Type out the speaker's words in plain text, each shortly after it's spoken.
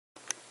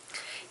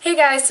Hey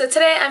guys, so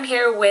today I'm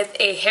here with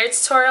a hair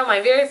tutorial,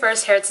 my very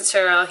first hair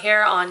tutorial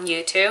here on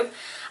YouTube.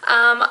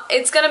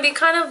 It's going to be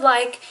kind of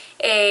like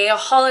a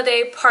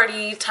holiday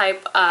party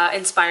type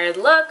inspired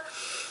look.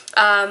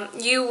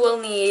 You will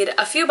need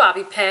a few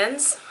bobby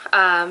pins,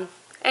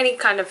 any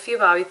kind of few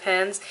bobby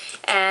pins,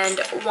 and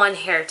one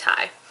hair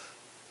tie.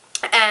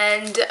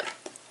 And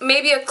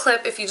maybe a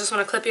clip if you just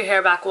want to clip your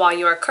hair back while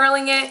you are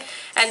curling it.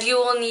 And you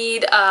will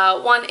need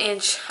 1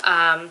 inch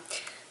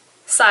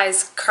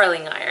size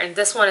curling iron.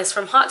 This one is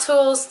from Hot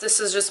Tools. This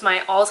is just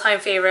my all-time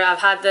favorite. I've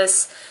had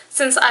this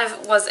since I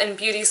was in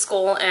beauty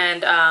school,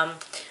 and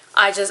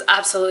I just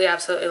absolutely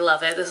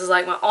love it. This is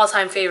like my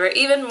all-time favorite,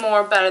 even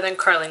more better than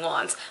curling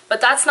wands.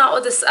 But that's not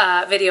what this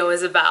video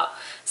is about.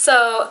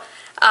 So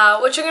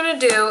what you're gonna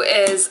do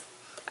is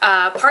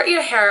part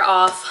your hair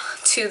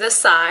off to the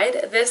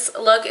side. This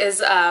look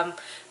is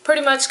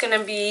pretty much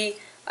gonna be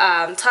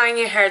tying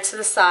your hair to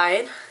the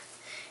side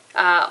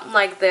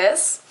like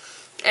this,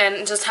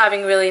 and just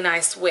having really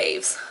nice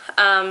waves.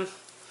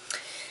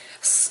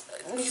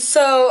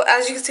 So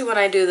as you can see when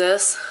I do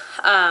this,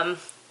 I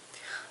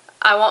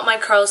want my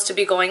curls to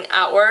be going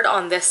outward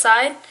on this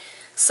side.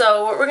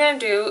 So what we're going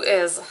to do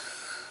is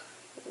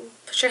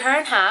put your hair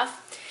in half,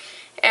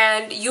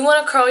 and you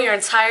want to curl your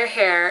entire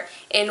hair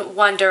in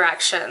one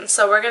direction.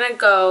 So we're going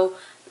to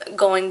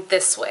going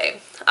this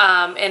way,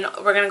 and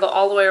we're going to go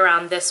all the way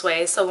around this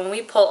way. So when we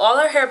pull all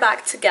our hair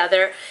back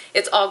together,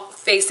 it's all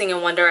facing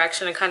in one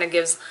direction. It kind of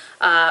gives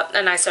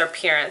a nicer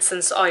appearance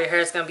since all your hair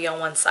is going to be on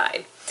one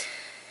side.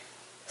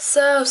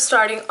 So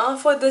starting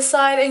off with this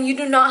side, and you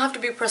do not have to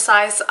be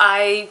precise.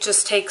 I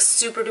just take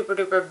super duper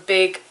duper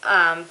big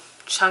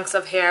chunks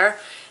of hair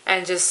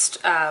and just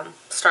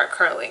start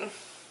curling.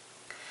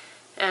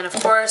 And of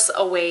course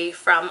away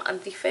from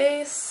the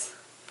face.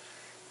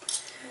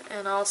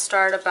 And I'll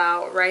start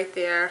about right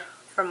there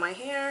from my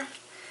hair.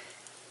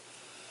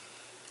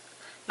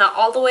 Not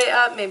all the way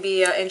up,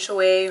 maybe an inch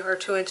away or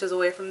 2 inches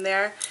away from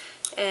there.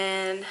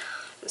 And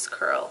just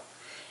curl.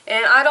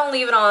 And I don't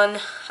leave it on,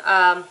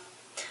 I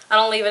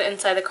don't leave it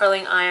inside the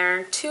curling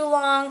iron too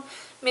long.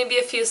 Maybe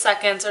a few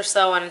seconds or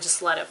so, and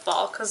just let it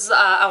fall. Because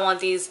I want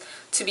these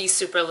to be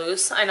super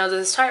loose. I know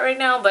this is tight right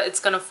now, but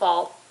it's going to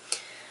fall.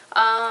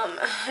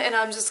 And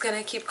I'm just going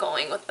to keep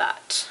going with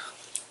that.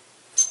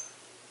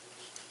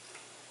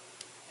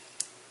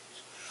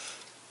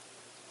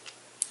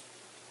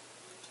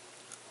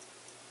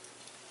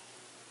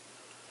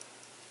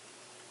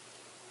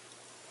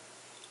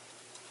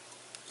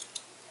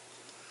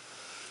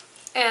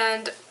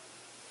 And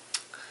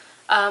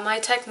my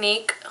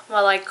technique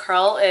while I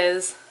curl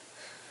is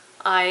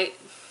I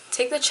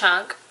take the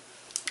chunk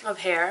of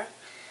hair,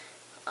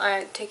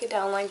 I take it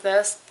down like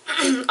this,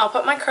 I'll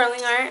put my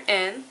curling iron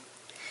in,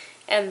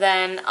 and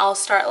then I'll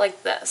start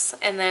like this,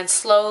 and then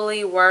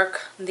slowly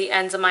work the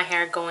ends of my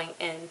hair going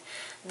in.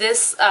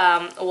 This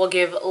will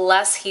give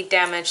less heat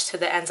damage to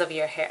the ends of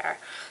your hair,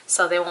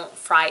 so they won't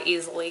fry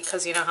easily,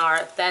 because you know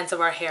how the ends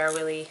of our hair are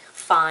really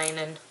fine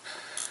and,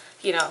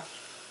 you know,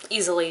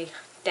 easily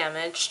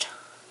damaged.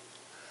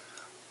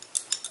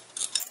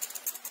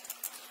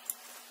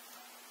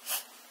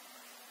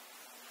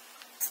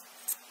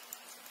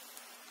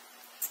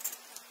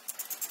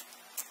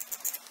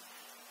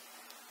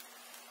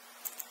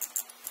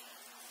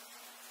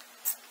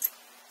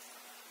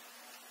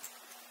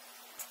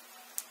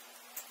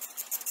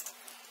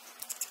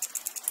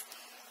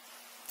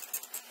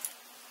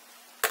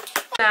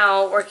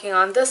 Now working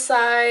on this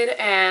side,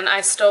 and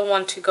I still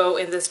want to go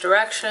in this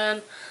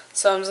direction,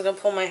 so I'm just going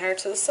to pull my hair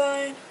to the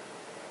side.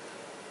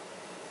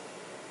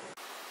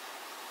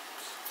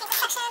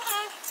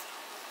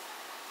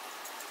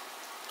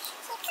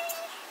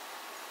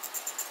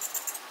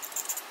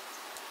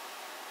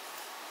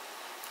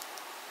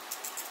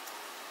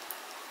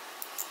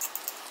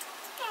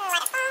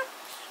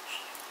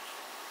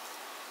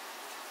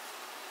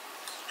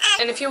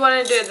 And if you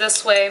want to do it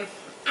this way,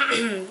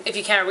 if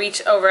you can't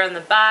reach over in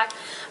the back,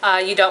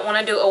 you don't want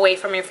to do away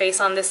from your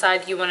face on this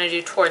side, you want to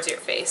do towards your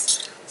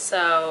face.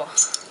 So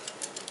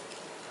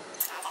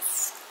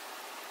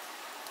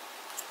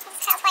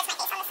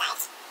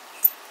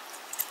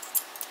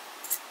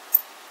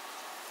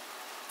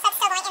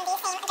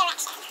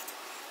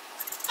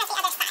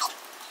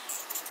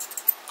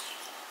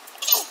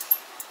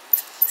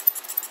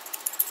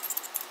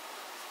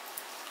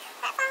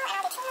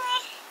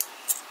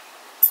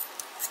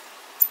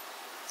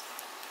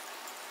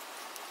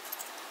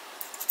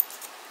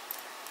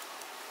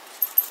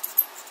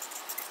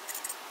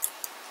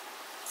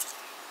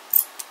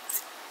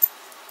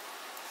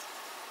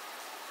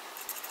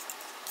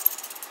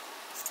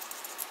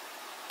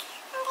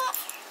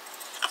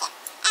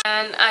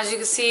and as you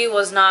can see,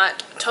 was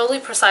not totally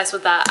precise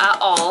with that at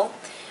all.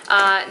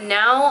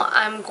 Now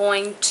I'm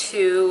going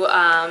to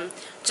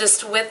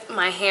just with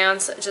my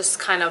hands just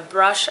kind of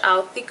brush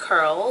out the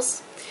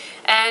curls.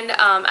 And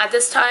at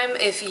this time,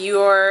 if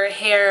your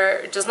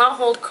hair does not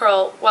hold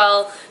curl,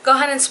 well, go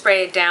ahead and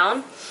spray it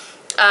down.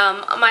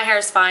 My hair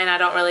is fine. I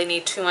don't really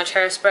need too much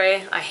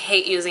hairspray. I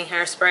hate using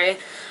hairspray,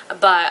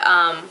 but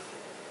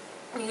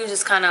You can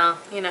just kind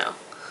of, you know,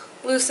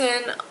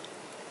 loosen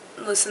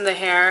the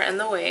hair and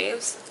the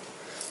waves.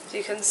 As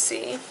you can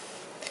see,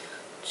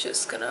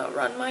 just gonna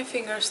run my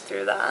fingers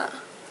through that.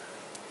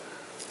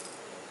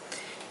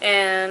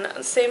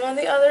 And same on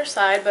the other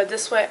side, but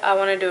this way I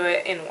want to do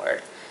it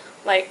inward.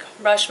 Like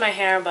brush my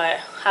hair but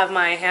have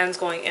my hands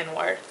going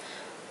inward.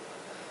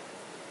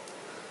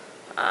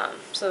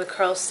 So the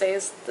curl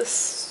stays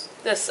this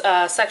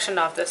sectioned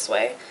off this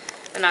way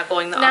and not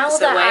going the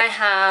opposite way. Now that I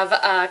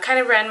have kind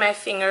of ran my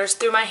fingers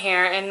through my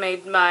hair and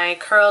made my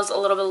curls a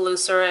little bit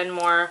looser and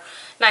more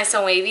nice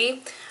and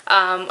wavy,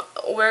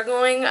 we're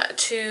going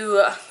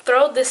to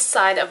throw this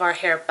side of our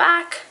hair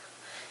back,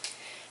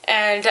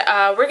 and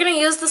we're going to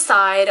use the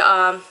side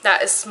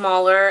that is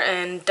smaller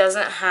and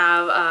doesn't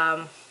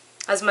have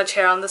as much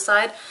hair on the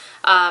side,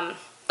 the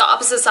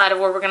opposite side of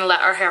where we're going to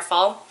let our hair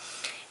fall.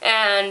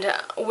 And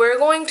we're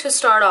going to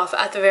start off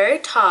at the very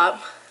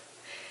top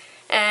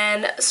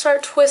and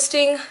start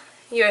twisting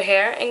your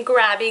hair and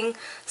grabbing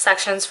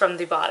sections from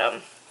the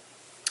bottom.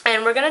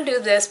 And we're going to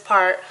do this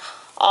part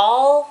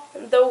all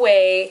the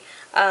way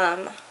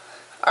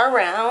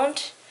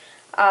around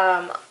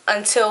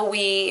until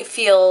we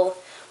feel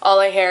all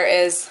our hair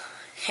is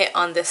hit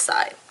on this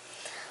side.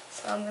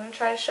 So I'm going to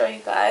try to show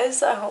you guys.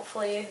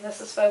 Hopefully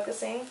this is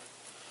focusing.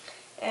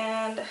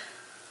 And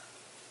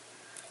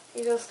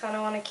you just kind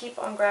of want to keep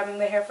on grabbing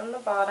the hair from the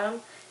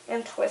bottom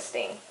and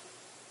twisting.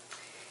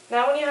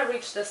 Now when you have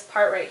reached this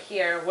part right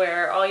here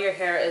where all your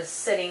hair is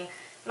sitting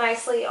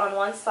nicely on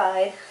one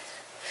side,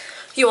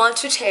 you want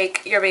to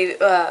take your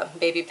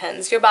baby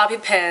pins, your bobby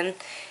pin,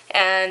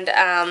 and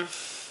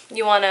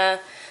you want to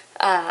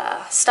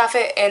stuff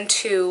it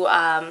into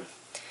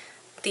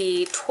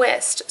the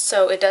twist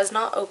so it does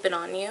not open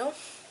on you.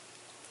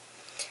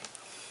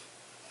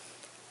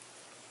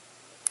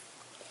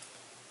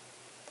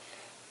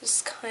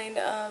 Just kind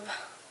of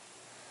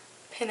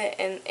pin it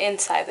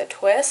inside the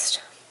twist,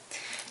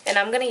 and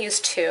I'm going to use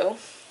 2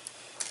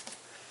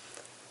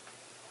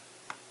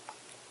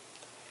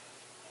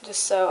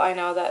 just so I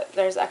know that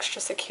there's extra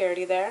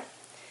security there,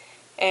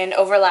 and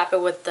overlap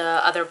it with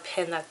the other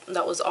pin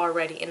that was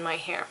already in my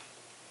hair.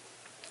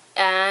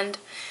 And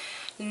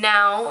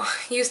now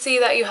you see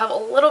that you have a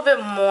little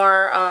bit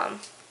more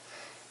of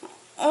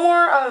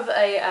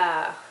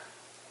a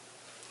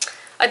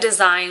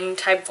design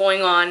type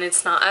going on.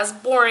 It's not as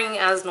boring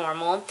as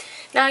normal.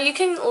 Now you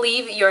can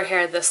leave your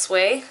hair this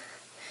way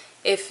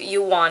if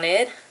you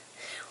wanted,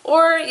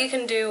 or you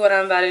can do what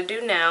I'm about to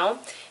do now.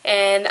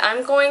 And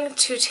I'm going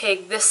to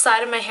take this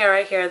side of my hair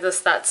right here,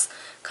 that's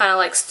kind of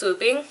like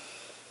swooping.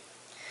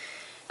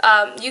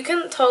 You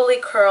can totally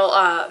curl,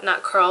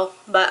 not curl,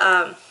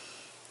 but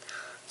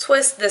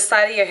twist this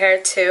side of your hair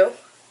too,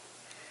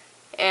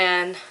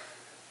 and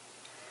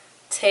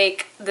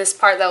take this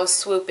part that was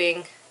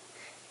swooping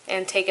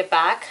and take it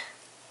back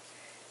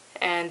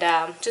and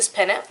just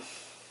pin it.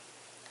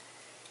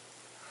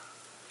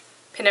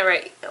 Pin it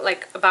right,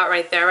 like about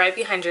right there, right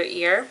behind your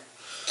ear.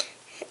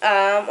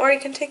 Or you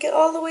can take it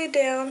all the way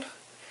down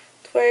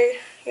to where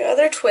your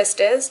other twist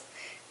is,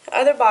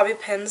 your other bobby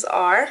pins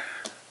are,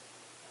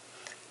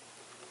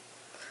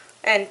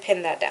 and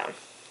pin that down.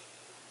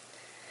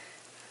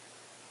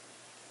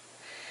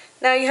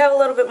 Now you have a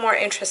little bit more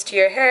interest to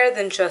your hair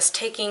than just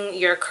taking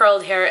your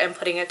curled hair and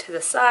putting it to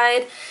the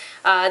side.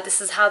 This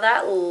is how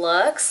that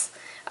looks.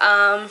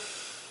 And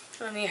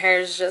your hair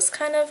is just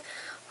kind of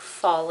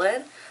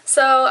fallen.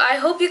 So I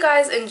hope you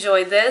guys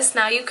enjoyed this.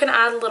 Now you can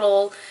add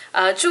little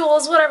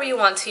jewels, whatever you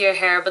want to your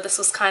hair, but this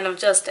was kind of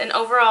just an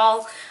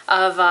overall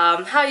of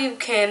how you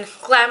can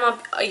glam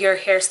up your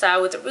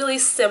hairstyle with a really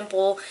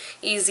simple,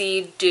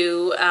 easy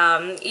do,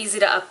 easy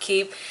to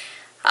upkeep.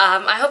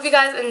 I hope you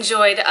guys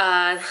enjoyed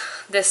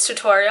this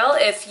tutorial.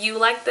 If you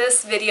like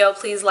this video,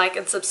 please like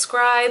and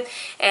subscribe,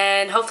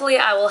 and hopefully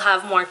I will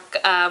have more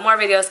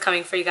videos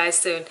coming for you guys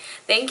soon.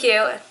 Thank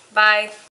you. Bye.